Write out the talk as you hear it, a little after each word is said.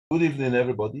Good evening,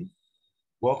 everybody.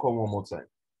 Welcome one more time.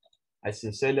 I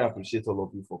sincerely appreciate all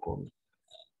of you for coming.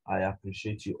 I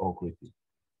appreciate you all greatly.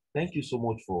 Thank you so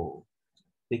much for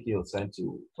taking your time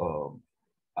to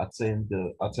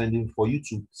attending for you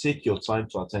to take your time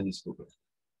to attend this program.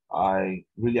 I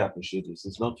really appreciate this.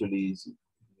 It's not really easy.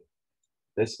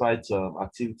 Despite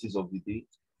activities of the day,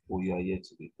 you are here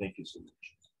today. Thank you so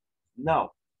much.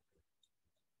 Now,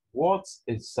 what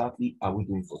exactly are we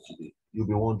doing for today? You'll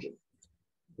be wondering,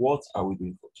 what are we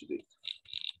doing for today?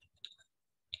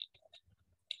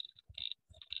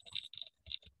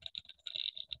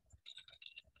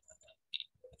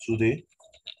 Today,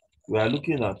 we are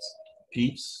looking at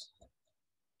pips,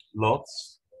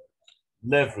 lots,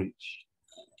 leverage,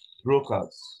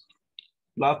 brokers,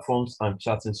 platforms and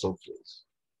charting softwares,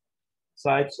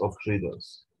 types of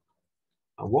traders.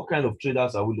 And what kind of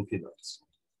traders are we looking at?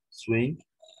 Swing,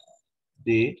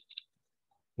 day,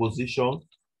 position,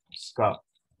 scalp.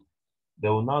 They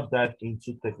will now dive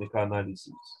into technical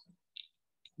analysis.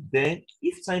 Then,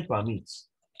 if time permits,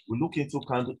 we look into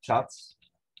candle charts,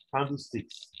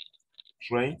 candlesticks,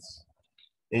 trends,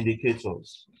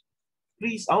 indicators.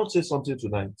 Please, I want to say something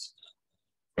tonight.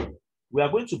 We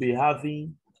are going to be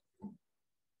having,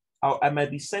 I might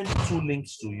be sending 2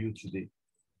 links to you today.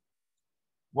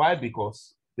 Why?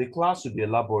 Because the class will be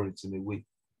elaborate in a way.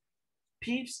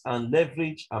 Pips and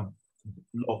leverage and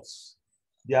lots,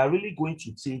 they are really going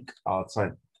to take our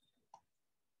time.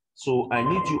 So I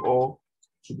need you all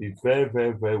to be very,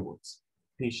 very, very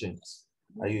patient.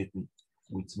 Are you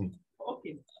with me?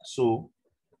 Okay. So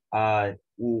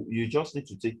you just need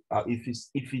to take, if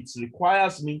it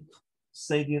requires me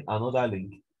sending another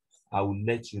link, I will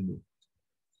let you know.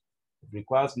 If it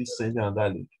requires me sending another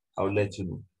link, I will let you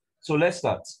know. So let's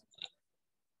start.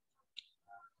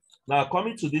 Now,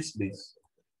 coming to this place,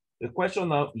 the question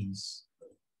now is,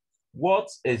 what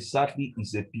exactly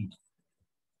is a P?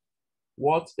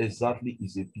 What exactly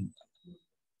is a P?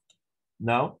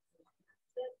 Now,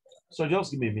 so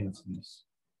just give me a minute, please.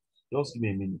 Just give me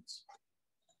a minute.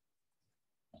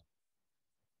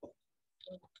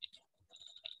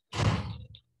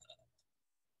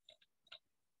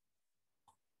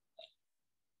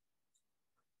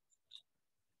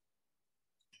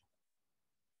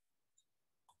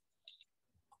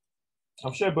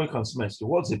 I'm sure everybody can see my screen.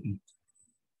 What's a P?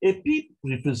 A P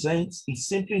represents, is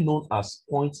simply known as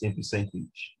points in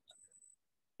percentage.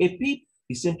 A P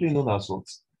is simply known as what?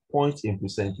 Point in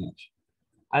percentage.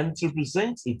 And it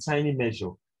represents a tiny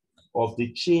measure of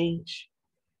the change.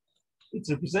 It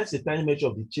represents a tiny measure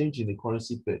of the change in the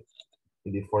currency pair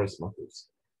in the forex market.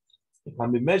 It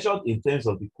can be measured in terms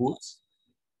of the quote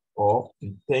or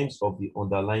in terms of the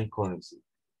underlying currency.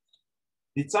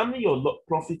 Determining your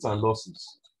profits and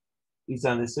losses is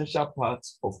an essential part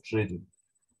of trading.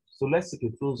 So let's take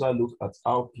a closer look at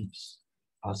how pips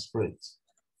and spreads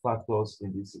factors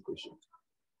in this equation.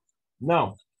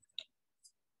 Now,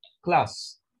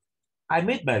 class, I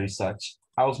made my research.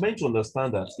 I was meant to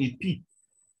understand that a pip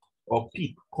or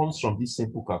pip comes from this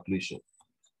simple calculation.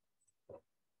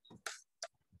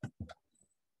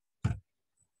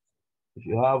 If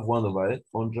you have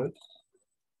 1/100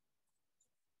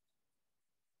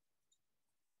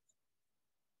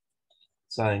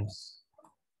 times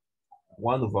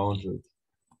 1/100,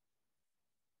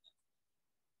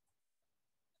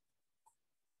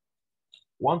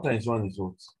 one times 1 is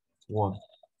what? 1.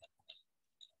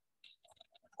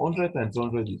 100 times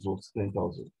 100 is what?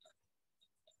 10,000.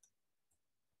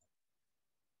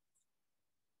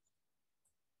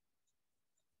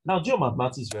 Now, do your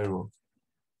mathematics very well.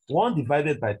 1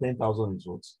 divided by 10,000 is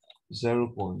what?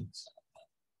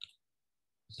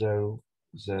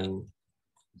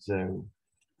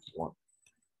 0.0001.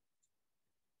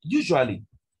 Usually,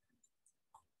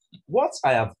 what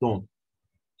I have done,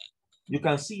 you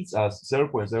can see it as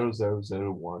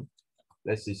 0.0001,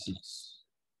 let's say 6.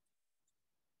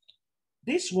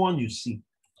 This one you see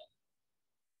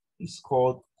is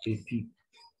called a pip.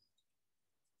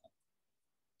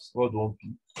 It's called 1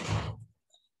 pip.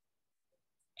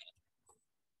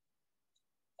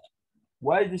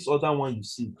 While this other one you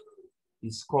see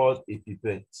is called a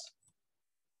pipette.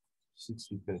 6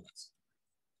 pipettes.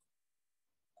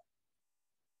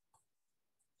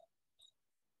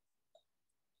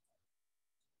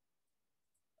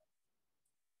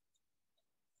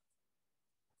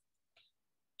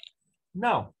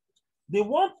 Now, the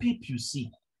 1 pip you see,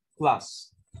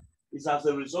 class, is as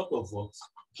a result of what?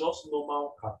 Just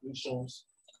normal calculations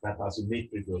that has been made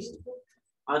previously.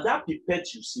 And that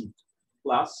pipette you see,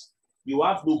 class, you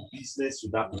have no business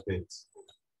with that pipette.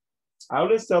 I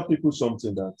always tell people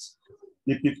something, that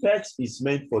the pipette is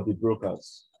meant for the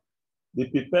brokers. The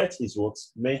prepared is what?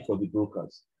 Meant for the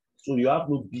brokers. So you have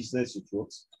no business with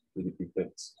what? With the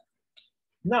prepared.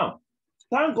 Now,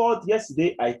 thank God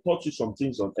yesterday I taught you some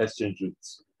things on exchange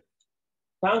rates.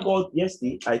 Thank God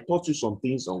yesterday I taught you some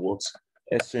things on what?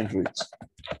 Exchange rates.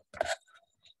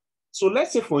 So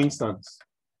let's say, for instance,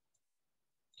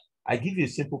 I give you a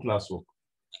simple classwork.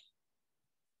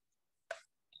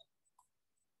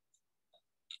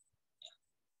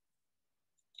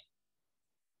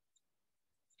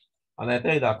 And I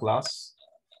tell you that class,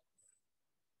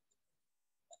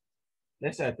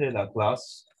 let's say I tell you that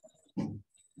class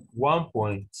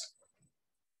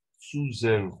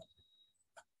 1.20.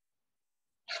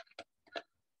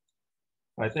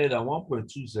 I tell you that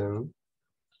 1.20,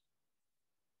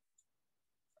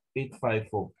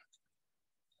 854.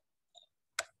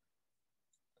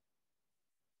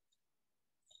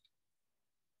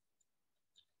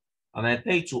 And I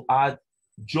tell you to add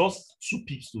just 2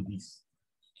 pips to this.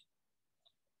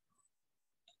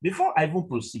 Before I even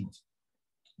proceed,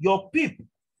 your pip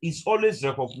is always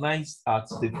recognized at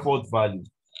the fourth value,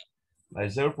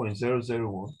 like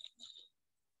 0.001.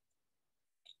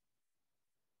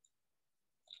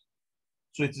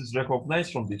 So it is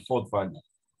recognized from the fourth value.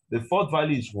 The fourth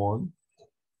value is 1,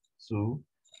 2,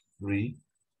 3,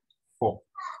 4.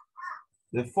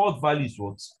 The fourth value is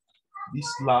what?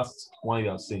 This last one you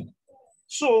are saying.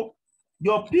 So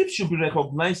your pip should be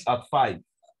recognized at 5.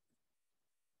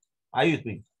 Are you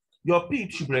think? Your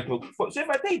pip should be recognized. So if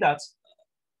I tell you that,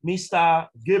 Mr.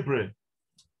 Gabriel,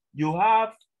 you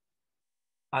have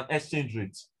an exchange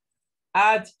rate,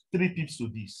 add 3 pips to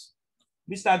this.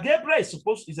 Mr. Gabriel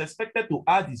is expected to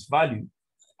add his value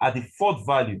at the fourth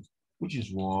value, which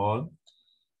is 1,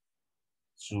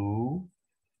 2,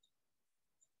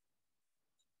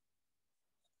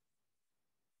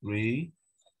 3,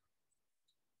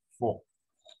 4.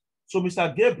 So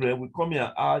Mr. Gabriel will come here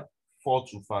and add 4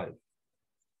 to 5.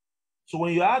 So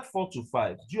when you add 4 to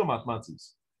 5, do your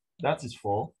mathematics. That is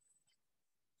 4.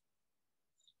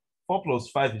 4 plus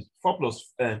 5 is 4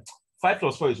 plus 5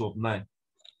 plus 4 is what? 9.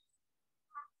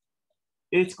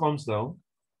 8 comes down.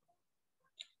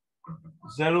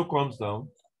 0 comes down.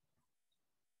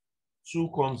 2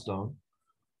 comes down.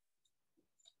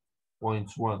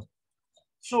 0.1.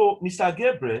 So Mr.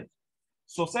 Gabriel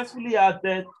successfully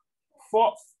added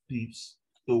 4 pips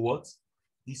to what?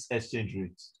 This exchange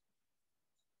rate.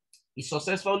 He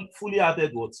successfully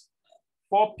added what?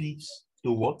 4 pips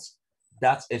to what?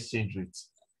 That exchange rate.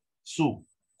 So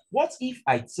what if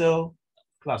I tell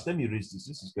class, let me raise this.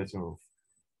 This is getting rough.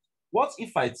 What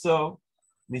if I tell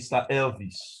Mr.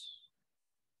 Elvis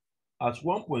at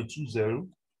 1.20,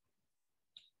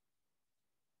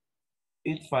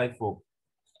 854,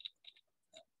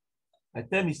 I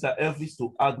tell Mr. Elvis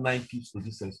to add 9 pips to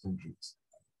this exchange rate.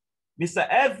 Mr.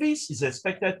 Elvis is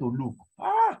expected to look,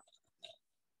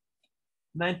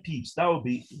 9 pips. That will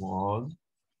be 1,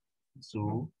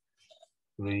 2,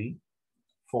 3,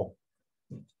 4.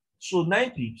 So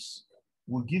 9 pips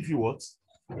will give you what?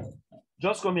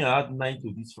 Just come here and add 9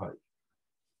 to this 5.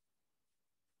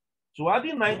 So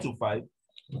adding 9 to 5,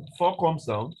 4 comes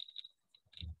down.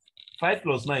 5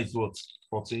 plus 9 is what?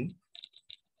 14.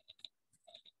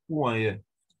 Who one here?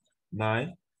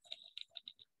 9,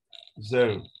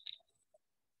 0,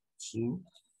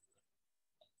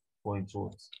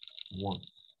 2.1.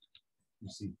 You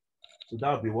see. So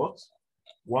that will be what?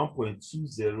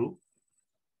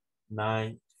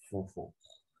 1.20944.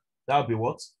 That will be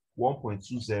what?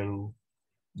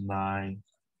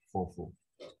 1.20944.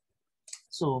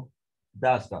 So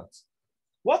that's that.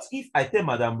 What if I tell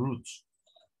Madam Ruth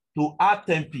to add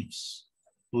 10 pips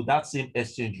to that same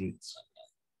exchange rate?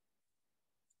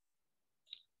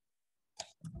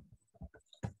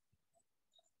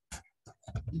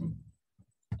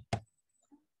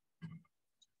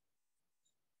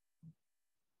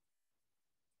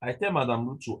 I tell Madam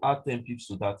Ruth to add 10 pips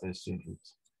to that exchange rate.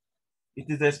 It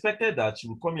is expected that she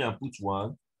will come here and put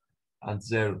 1 and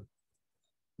 0.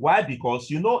 Why?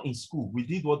 Because you know in school we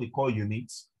did what they call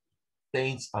units,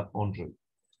 tens, and 100.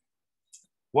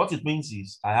 What it means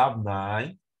is I have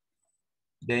 9,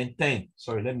 then 10.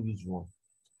 Sorry, let me use 1.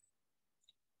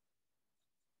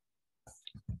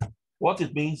 What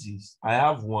it means is I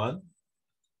have 1,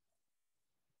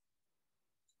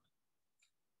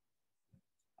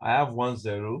 I have 1,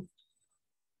 0,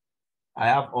 I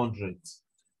have 100.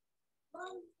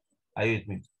 Are you with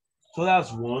me? So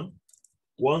that's 1,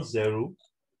 1, 0,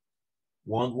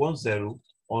 1, 1, 0,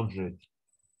 100.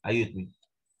 Are you with me?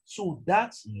 So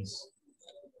that is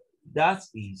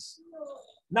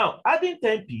now adding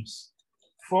 10 pips,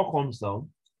 4 comes down.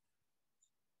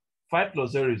 5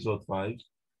 plus 0 is what? 5.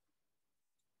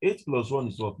 8 plus 1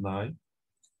 is what? 9.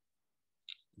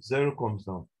 0 comes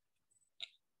down.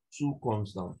 2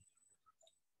 comes down.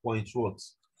 Point what?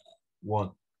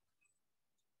 1.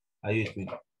 Are you with me?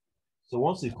 So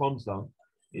once it comes down,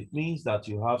 it means that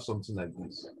you have something like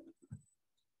this.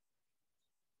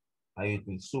 Are you with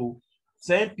me? So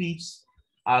 10 pips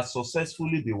are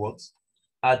successfully be what?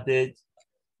 Added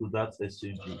to that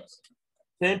exchange rate.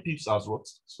 10 pips has what?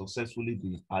 Successfully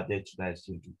been added to that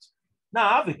exchange rate. Now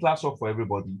I have a class work for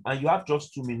everybody, and you have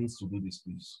just 2 minutes to do this,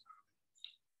 please.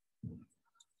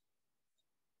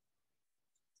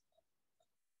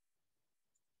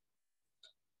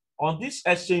 On this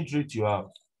exchange rate you have,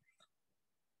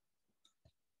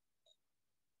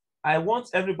 I want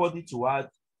everybody to add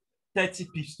 30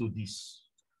 pips to this.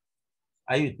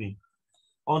 Are you with me?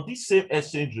 On this same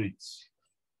exchange rate,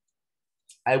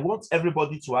 I want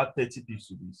everybody to add 30 pips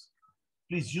to this.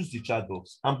 Please use the chat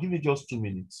box. I'm giving just 2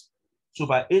 minutes. So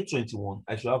by 8:21,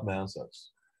 I should have my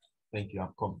answers. Thank you.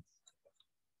 I'm coming.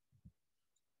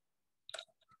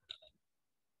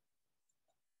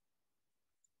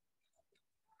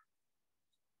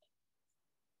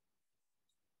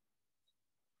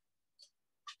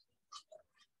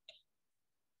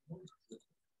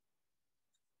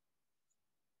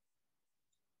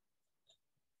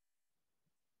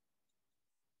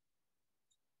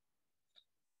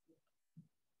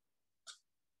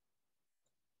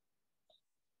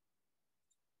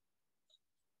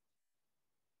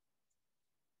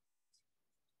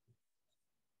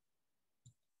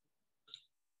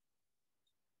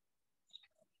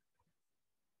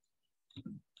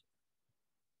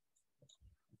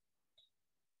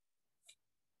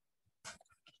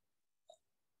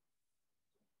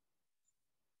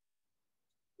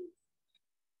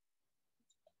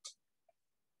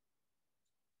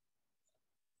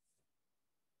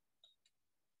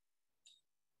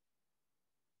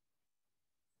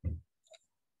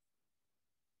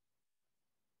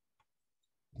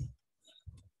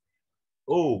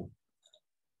 Oh,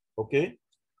 okay.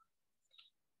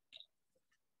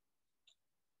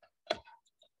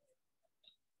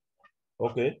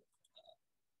 Okay.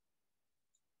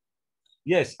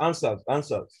 Yes, answers,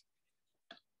 answers.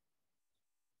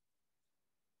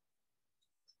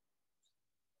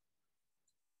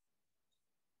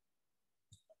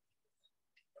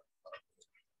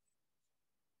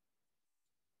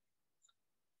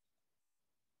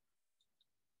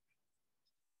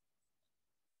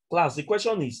 Class, the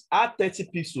question is, add 30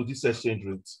 pips to this exchange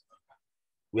rate.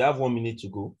 We have 1 minute to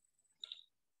go.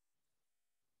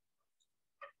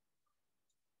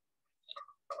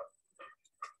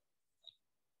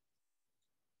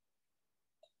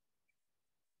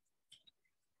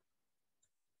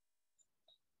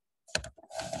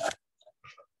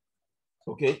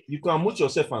 Okay, you can mute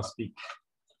yourself and speak.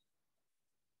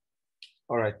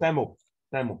 All right, time up,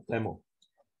 time up, time up.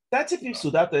 30 pips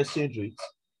to that exchange rate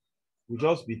will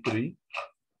just be 3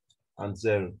 and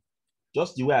 0.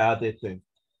 Just the way I added them.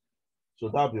 So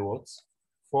that'll be what?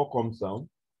 4 comes down.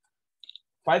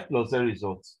 5 plus 0 is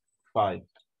what? 5.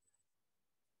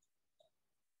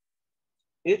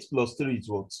 8 plus 3 is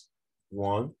what?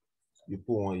 1. You put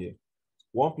 1 here.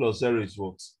 1 plus 0 is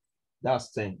what?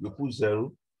 That's 10. You put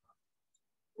 0.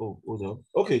 Oh, hold on.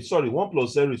 Okay, sorry. 1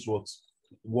 plus 0 is what?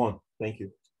 1. Thank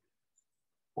you.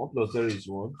 1 plus 0 is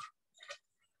 1.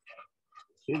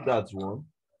 So if that's 1,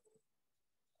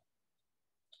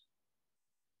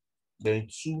 then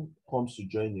 2 comes to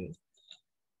join here.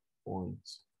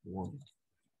 0.1.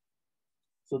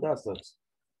 So that's that.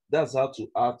 That's how to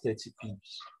add 30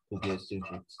 pips to the exchange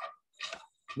rate.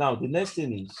 Now the next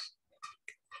thing is,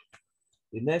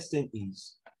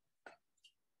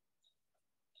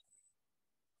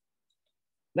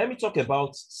 let me talk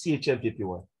about CHF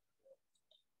JPY.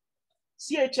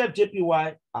 CHF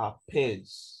JPY are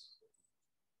pairs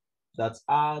that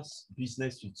has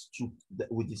business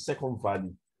with the second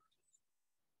value.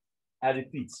 I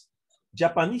repeat,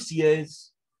 Japanese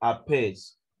years are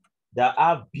pairs that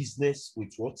have business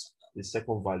with what? The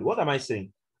second value. What am I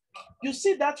saying? You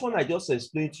see that one I just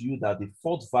explained to you, that the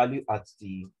fourth value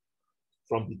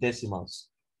from the decimals,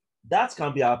 that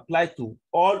can be applied to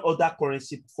all other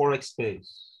currency forex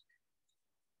pairs.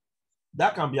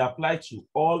 That can be applied to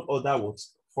all other what?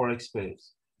 Forex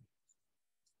pairs.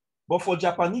 But for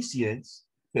Japanese yen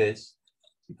pairs,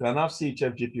 you can have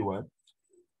CHF JPY.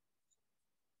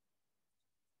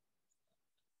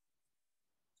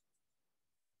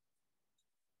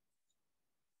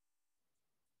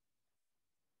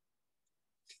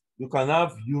 You can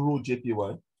have Euro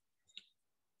JPY.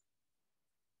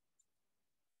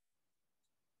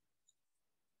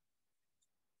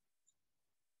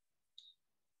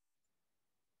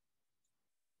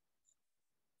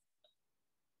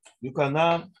 You can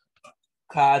now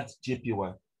card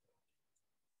JPY.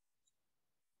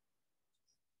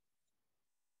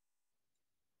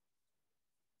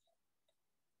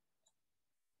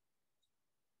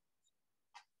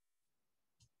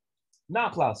 Now,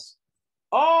 class,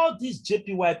 all these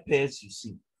JPY pairs you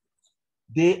see,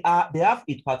 they have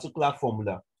a particular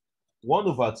formula.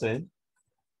 1/10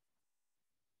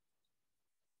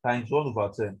 times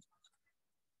 1/10.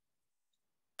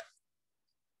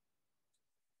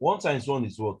 1 times 1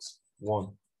 is what?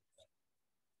 1.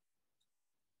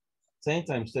 10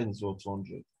 times 10 is what?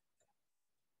 100.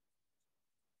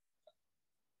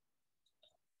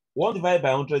 1 divided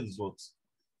by 100 is what?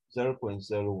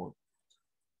 0.01.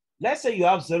 Let's say you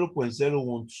have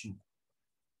 0.012.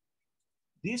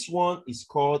 This one is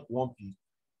called 1p.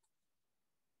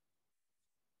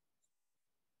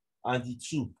 And the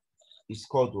 2 is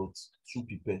called what? 2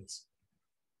 pipettes.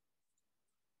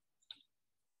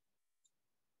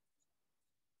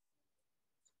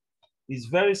 It's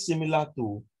very similar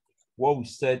to what we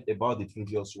said about the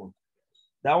previous one.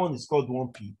 That one is called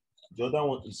 1p. The other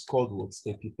one is called what?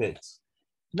 A pipette.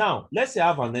 Now, let's say I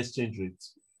have an exchange rate.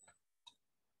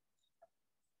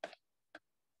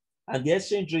 And the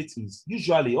exchange rate is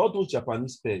usually all those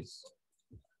Japanese pairs,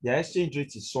 their exchange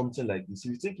rate is something like this.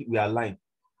 If you think we are lying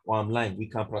or I'm lying, we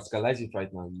can practicalize it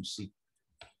right now. You see.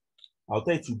 I'll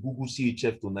tell you to Google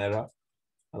CHF to Naira,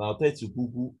 and I'll tell you to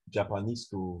Google Japanese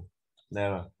to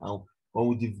Naira. And when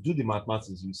we do the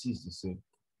mathematics, you see it's the same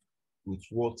with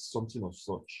what something of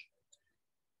such.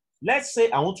 Let's say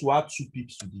I want to add 2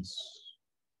 pips to this.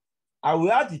 I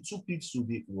will add the 2 pips to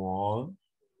the 1,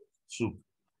 2.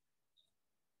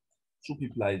 2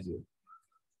 pip lies here.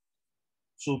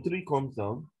 So 3 comes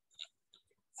down.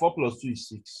 4 plus 2 is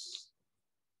 6.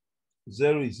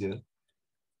 0 is here.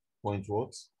 Point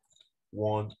what?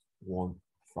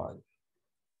 115.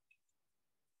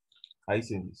 Are you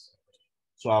seeing this?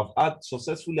 So I've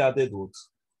successfully added what?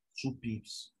 2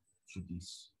 pips to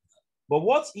this. But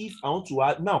what if I want to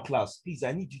add, now class, please,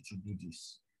 I need you to do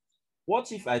this.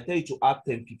 What if I tell you to add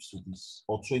 10 pips to this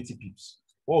or 20 pips?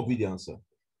 What will be the answer?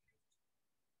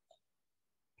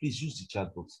 Please use the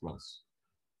chat box, class.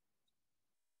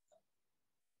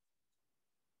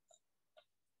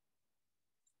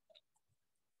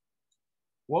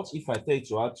 What if I tell you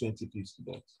to add 20 pips to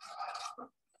that?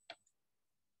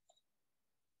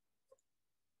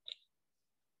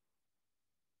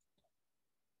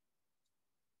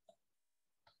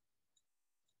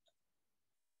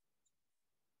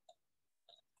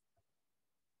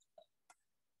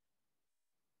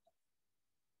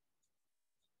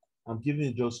 I'm giving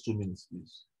you just 2 minutes,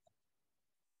 please.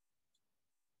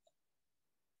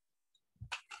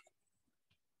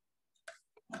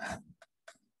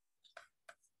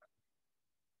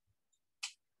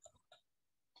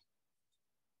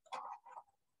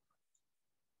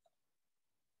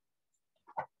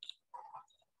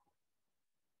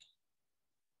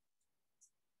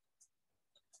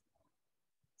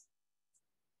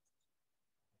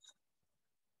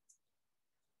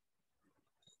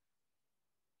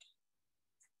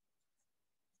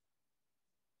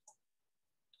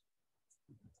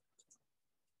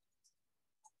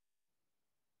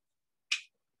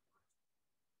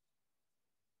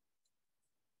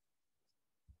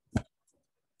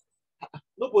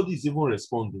 Nobody is even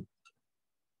responding.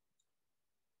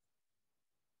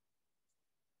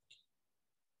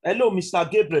 Hello, Mr.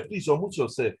 Gabriel, please unmute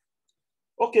yourself.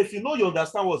 Okay, if you know you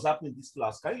understand what's happening in this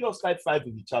class, can you just type 5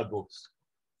 in the chat box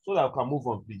so that I can move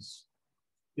on, please?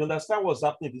 You understand what's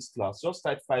happening in this class? Just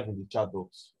type 5 in the chat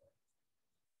box.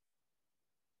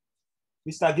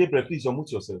 Mr. Gabriel, please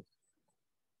unmute yourself.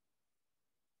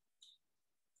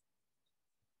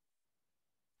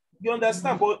 You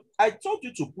understand, but I told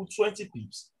you to put 20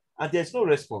 pips and there's no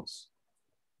response.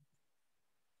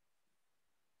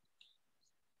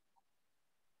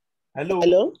 Hello?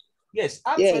 Hello? Yes,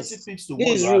 add Yes. 20 pips to This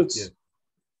what is you have Ruth. here.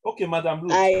 Okay, Madam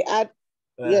Ruth.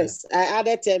 Yes, I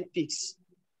added 10 picks.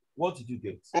 What did you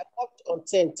get? I popped on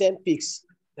 10 picks.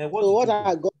 And so what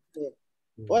I got there,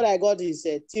 what I got is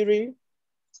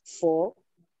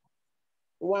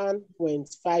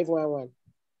 341.511.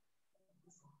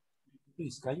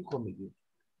 Please, can you come again?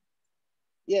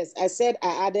 Yes, I said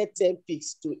I added 10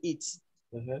 picks to it.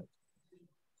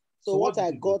 So what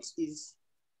I got is,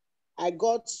 I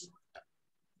got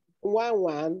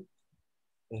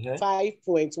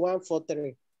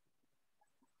 5.143.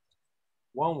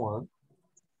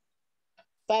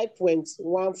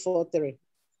 5.143.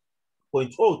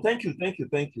 Oh, thank you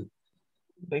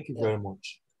very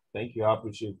much. Thank you, I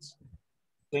appreciate it.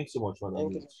 Thanks so much for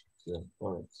that. Yeah,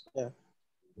 all right. Yeah.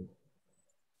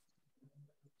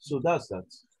 So that's that.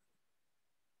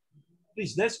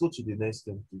 Please, let's go to the next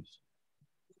thing, please.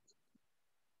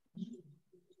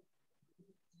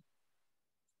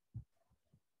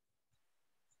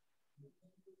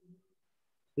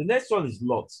 The next one is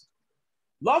lot.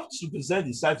 Lot represents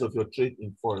the size of your trade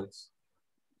in forex.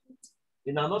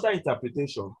 In another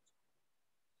interpretation,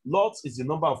 lot is the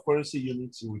number of currency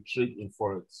units you will trade in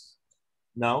forex.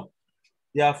 Now,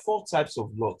 there are 4 types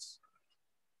of lots: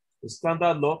 the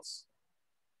standard lot,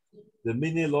 the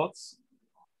mini lot,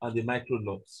 and the micro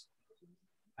lot.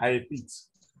 I repeat,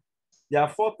 there are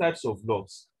 4 types of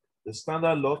lots: the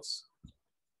standard lot,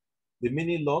 the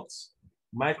mini lot,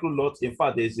 micro lot. In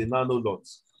fact, there is a nano lot.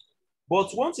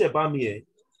 But one thing about me,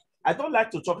 I don't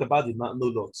like to talk about the nano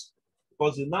lot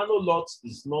because the nano lot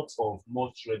is not of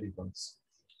much relevance.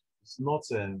 It's not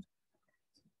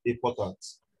important.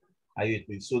 Are you with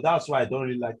me? So that's why I don't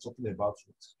really like talking about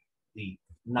it, the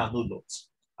nano lot.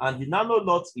 And the nano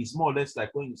lot is more or less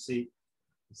like when you say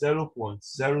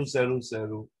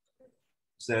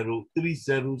 0.00003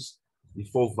 zeros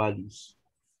before values.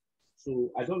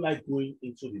 So I don't like going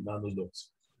into the nano lot.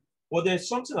 But there's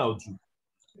something I'll do.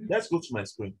 Let's go to my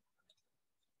screen.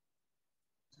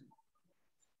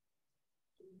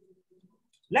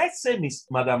 Let's say Miss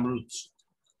Madam Ruth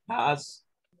has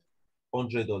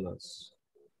 $100.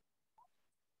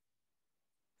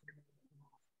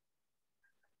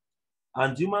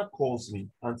 And Juma calls me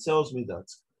and tells me that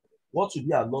what will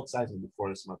be our lot size in the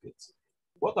forex market.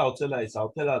 What I'll tell her is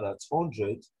I'll tell her that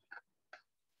 100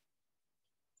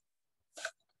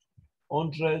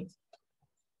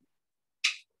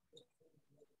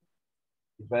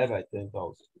 divided by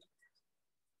 10,000.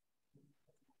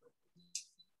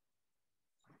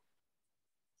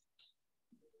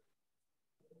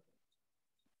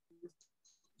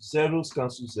 Zeros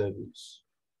cancel zeros.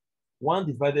 1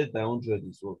 divided by 100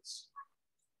 is what?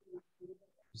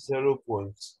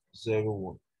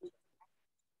 0.01.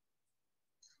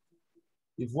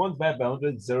 If 1 divided by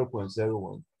 100 is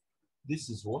 0.01, this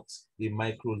is what? A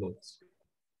micro lot.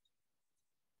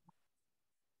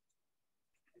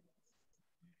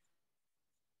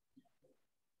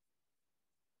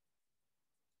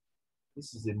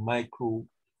 This is a micro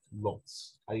lot.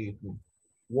 Are you with me?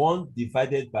 1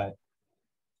 divided by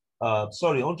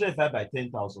 100 divided by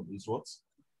 10,000 is what?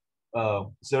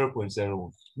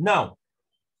 0.01. Now,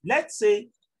 let's say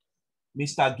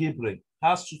Mr. Gabriel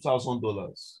has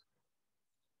 $2,000.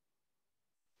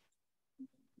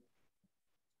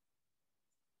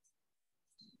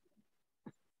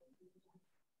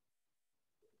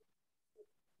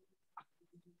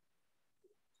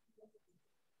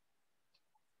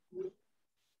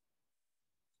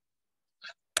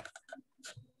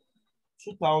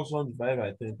 $2,000 divided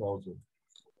by 10,000.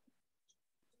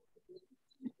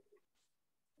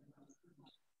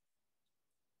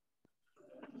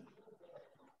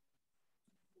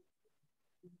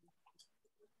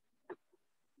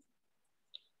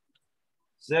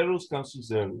 Zeros cancel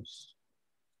zeros.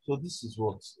 So this is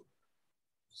what?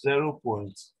 0.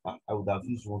 I would have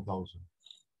used 1,000.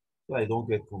 So I don't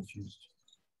get confused.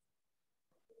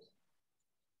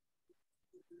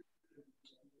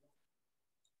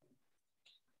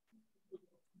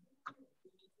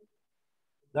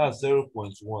 That's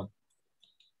 0.1.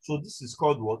 So this is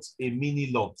called what? A mini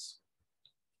lot.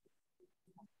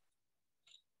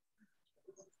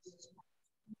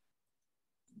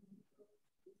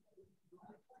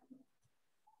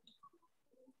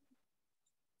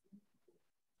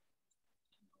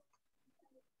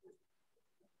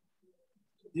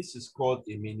 This is called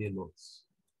a mini lot.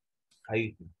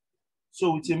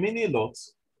 So with a mini lot,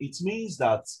 it means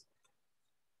that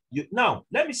now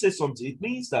let me say something. It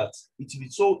means that it will be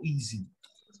so easy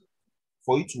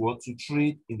for you to want to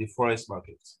trade in the forex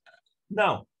market.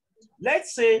 Now,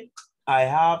 let's say I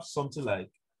have something like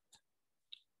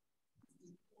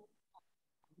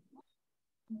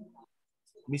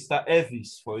Mr.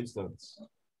 Elvis, for instance,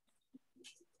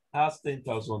 has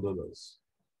 $10,000.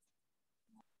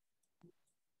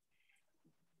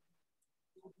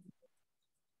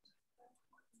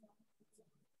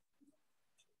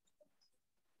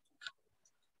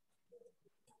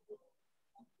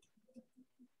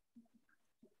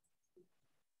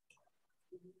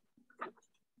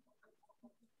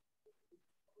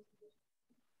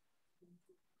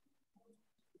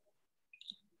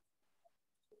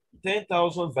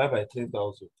 10,000 divided by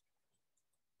 10,000.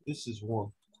 This is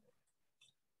 1.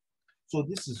 So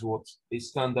this is what? A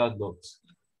standard lot.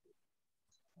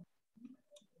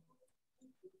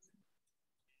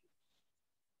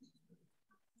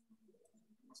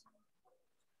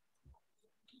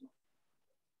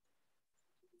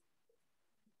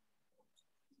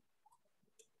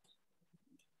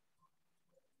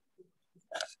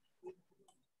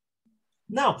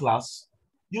 Now, class,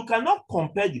 you cannot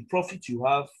compare the profit you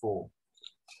have for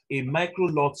a micro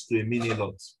lot to a mini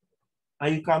lot.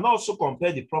 And you can also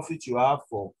compare the profit you have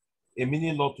for a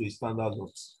mini lot to a standard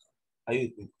lot.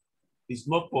 It's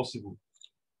not possible.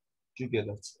 Do you get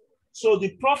that? So the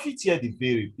profit here, they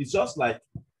vary. It's just like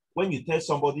when you tell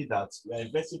somebody that you are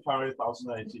investing 500,000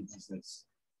 naira into a business,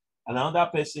 and another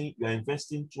person, you are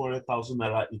investing 200,000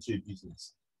 naira into a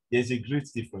business. There's a great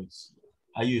difference.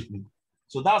 Are you with me?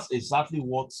 So that's exactly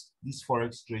what this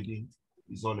forex trading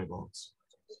is all about.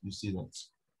 You see that?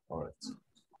 All right.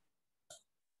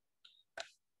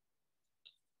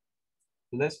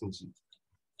 So let's proceed.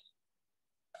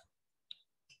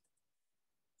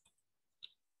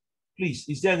 Please,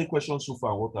 is there any question so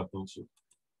far on what I've done so?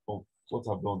 Or what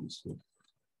I've done on the screen?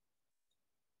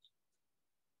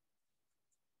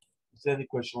 Is there any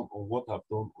question on what I've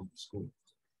done on the screen?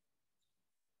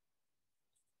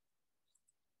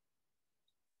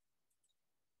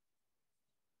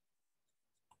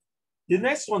 The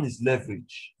next one is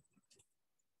leverage.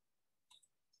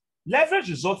 Leverage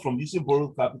results from using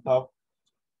borrowed capital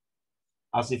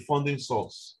as a funding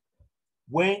source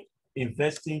when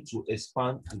investing to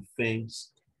expand the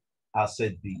firm's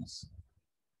asset base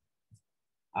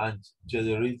and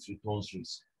generate returns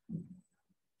risk.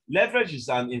 Leverage is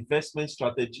an investment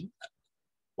strategy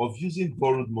of using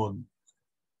borrowed money.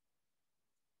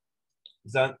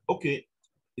 It's an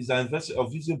investment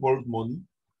of using borrowed money.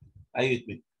 Are you with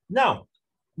me? Now,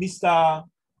 Mr.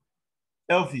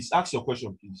 Elvis, ask your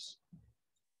question, please.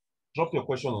 Drop your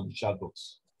question on the chat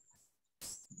box.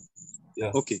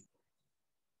 Yeah. Okay.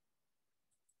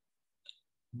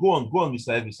 Go on,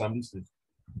 Mr. Elvis. I'm listening.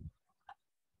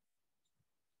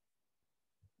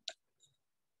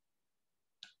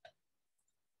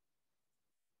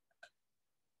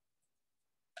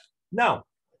 Now,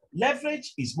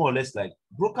 leverage is more or less like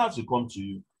brokers will come to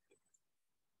you.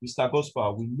 Mr.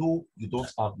 Gospel, we know you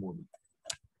don't have money.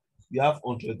 You have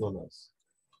 $100.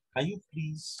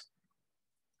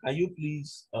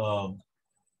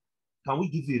 Can we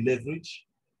give you a leverage?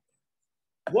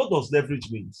 What does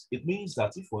leverage mean? It means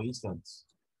that if, for instance,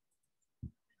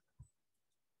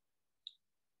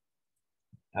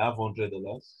 I have $100,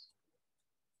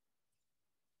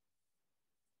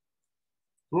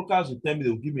 brokers will tell me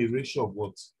they'll give me a ratio of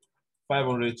what?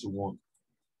 500 to 1.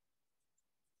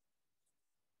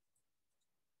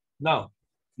 Now,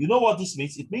 you know what this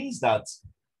means? It means that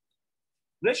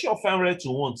ratio of 500 to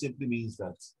 1 simply means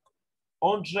that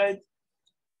 100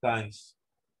 times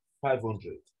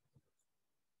 500,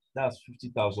 that's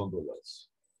 $50,000.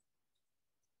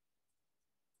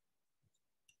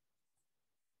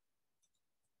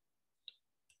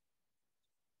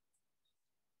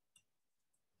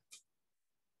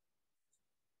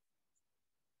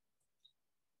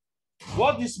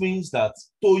 What this means that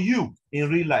to you in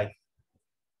real life,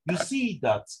 you see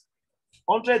that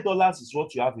 $100 is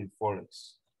what you have in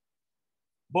Forex.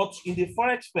 But in the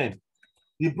Forex firm,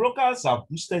 the brokers have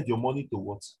boosted your money to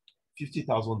what?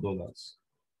 $50,000.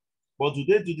 But do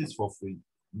they do this for free?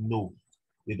 No,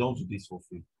 they don't do this for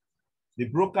free. The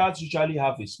brokers usually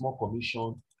have a small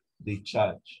commission they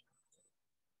charge.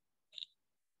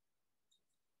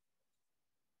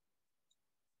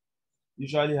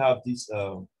 Usually have this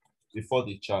before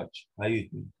they charge. Are you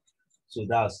with me? So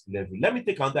that's level. Let me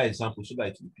take another example so that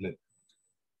it will be clear.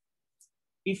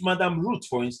 If Madam Ruth,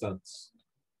 for instance,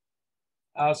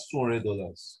 has $200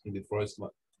 in the Forex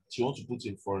market, she wants to put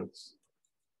in Forex.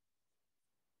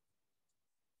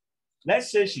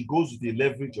 Let's say she goes with a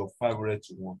leverage of 500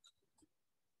 to 1.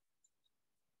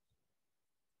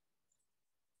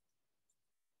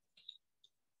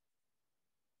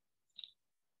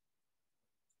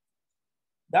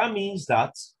 That means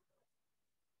that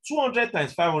 200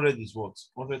 times 500 is what?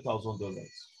 $100,000.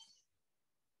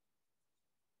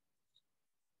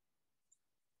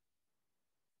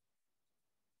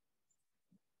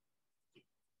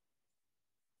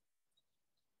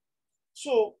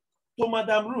 So, to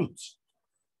Madam Ruth,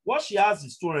 what she has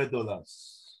is $200.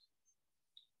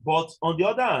 But on the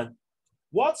other hand,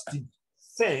 what the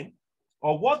firm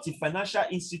or what the financial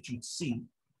institute see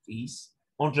is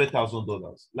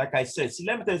 $100,000. Like I said, see,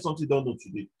 let me tell you something you don't know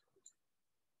today.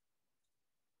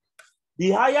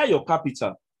 The higher your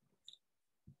capital,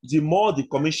 the more the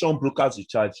commission brokers will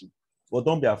charge you. But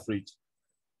don't be afraid.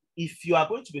 If you are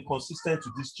going to be consistent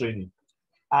with this training,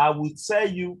 I will tell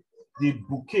you the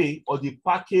bouquet or the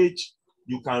package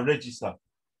you can register.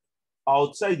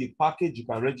 I'll tell you the package you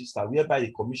can register whereby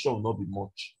the commission will not be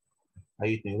much. Are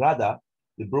you thinking? Rather,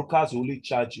 the brokers will only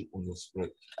charge you on your spread.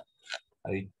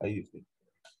 Are you thinking?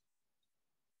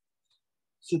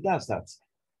 So that's that.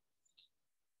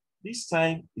 This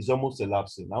time is almost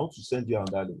elapsing. I want to send you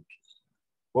another link.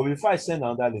 But before I send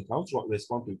another link, I want to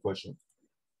respond to a question.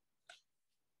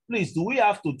 Please, do we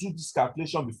have to do this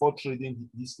calculation before trading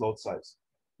this lot size?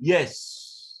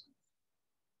 Yes.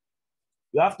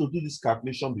 You have to do this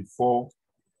calculation before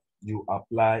you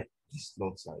apply this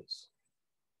lot size.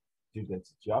 You get it?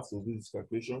 You have to do this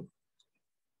calculation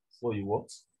before you what?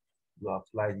 You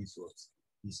apply this what?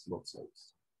 This lot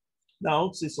size. Now, I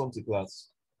want to say something, class.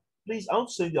 Please, I want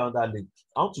to send you another link.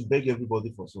 I want to beg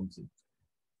everybody for something.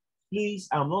 Please,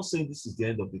 I'm not saying this is the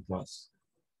end of the class.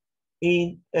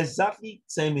 In exactly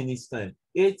 10 minutes time,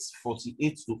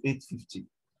 8:48 to 8:50,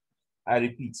 I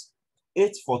repeat,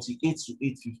 8:48 to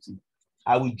 8:50,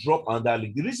 I will drop another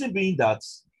link. The reason being that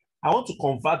I want to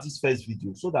convert this first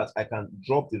video so that I can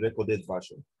drop the recorded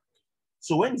version.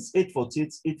 So when it's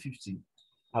 8:48, 8:50,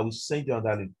 I will send you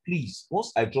another link. Please,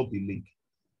 once I drop the link,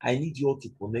 I need you all to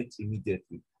connect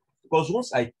immediately. Because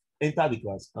once I enter the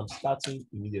class, I'm starting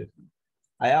immediately.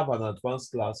 I have an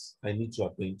advanced class I need to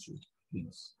attend to,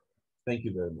 please. Thank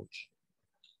you very much.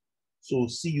 So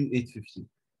see you 8:50.